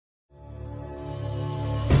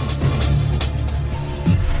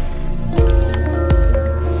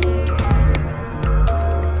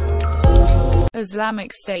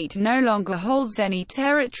Islamic State no longer holds any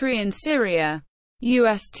territory in Syria.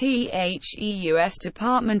 US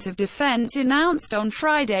Department of Defense announced on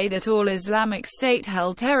Friday that all Islamic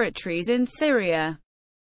State-held territories in Syria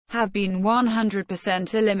have been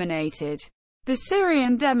 100% eliminated. The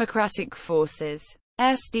Syrian Democratic Forces,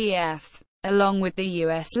 SDF, along with the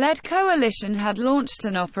US-led coalition, had launched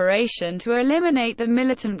an operation to eliminate the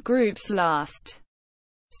militant group's last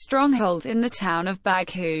stronghold in the town of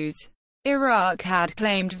Baghouz. Iraq had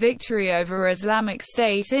claimed victory over Islamic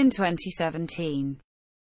State in 2017.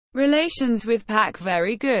 Relations with Pak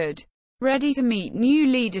very good. Ready to meet new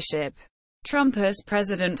leadership. Trump's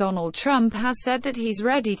President Donald Trump has said that he's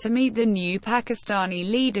ready to meet the new Pakistani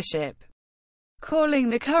leadership, calling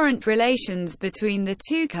the current relations between the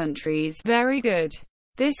two countries very good.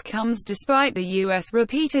 This comes despite the U.S.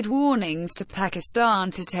 repeated warnings to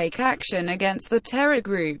Pakistan to take action against the terror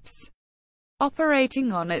groups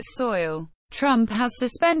operating on its soil. Trump has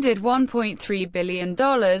suspended $1.3 billion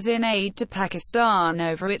in aid to Pakistan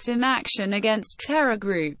over its inaction against terror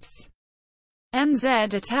groups.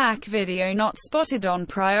 NZ attack video not spotted on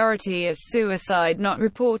priority as suicide not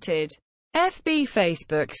reported. FB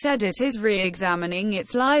Facebook said it is re-examining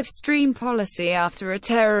its live stream policy after a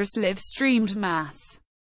terrorist live-streamed mass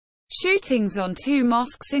shootings on 2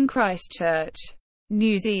 mosques in Christchurch,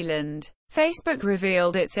 New Zealand. Facebook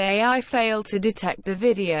revealed its AI failed to detect the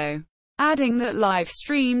video, adding that live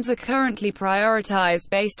streams are currently prioritized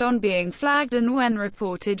based on being flagged and when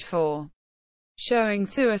reported for showing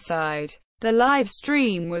suicide. The live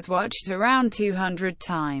stream was watched around 200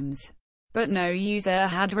 times, but no user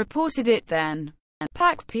had reported it then.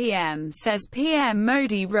 Pak PM says PM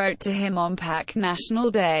Modi wrote to him on Pak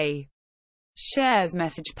National Day. Shares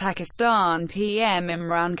message. Pakistan PM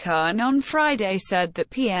Imran Khan on Friday said that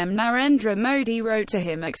PM Narendra Modi wrote to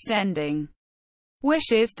him extending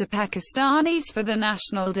wishes to Pakistanis for the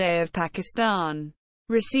National Day of Pakistan.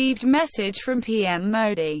 Received message from PM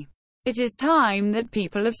Modi. It is time that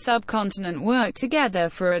people of subcontinent work together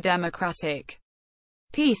for a democratic,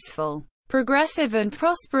 peaceful, progressive and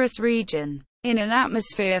prosperous region, in an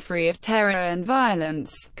atmosphere free of terror and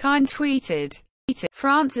violence, Khan tweeted.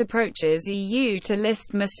 France approaches EU to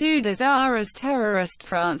list Masoud Azhar as terrorist.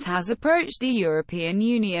 France has approached the European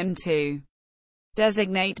Union to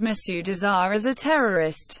designate Masoud Azhar as a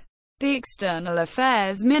terrorist, the External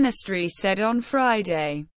Affairs Ministry said on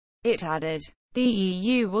Friday. It added, the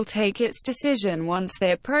EU will take its decision once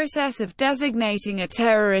their process of designating a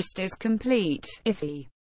terrorist is complete. If the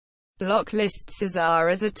bloc lists Azhar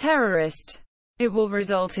as a terrorist, it will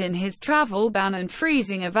result in his travel ban and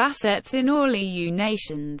freezing of assets in all EU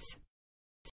nations.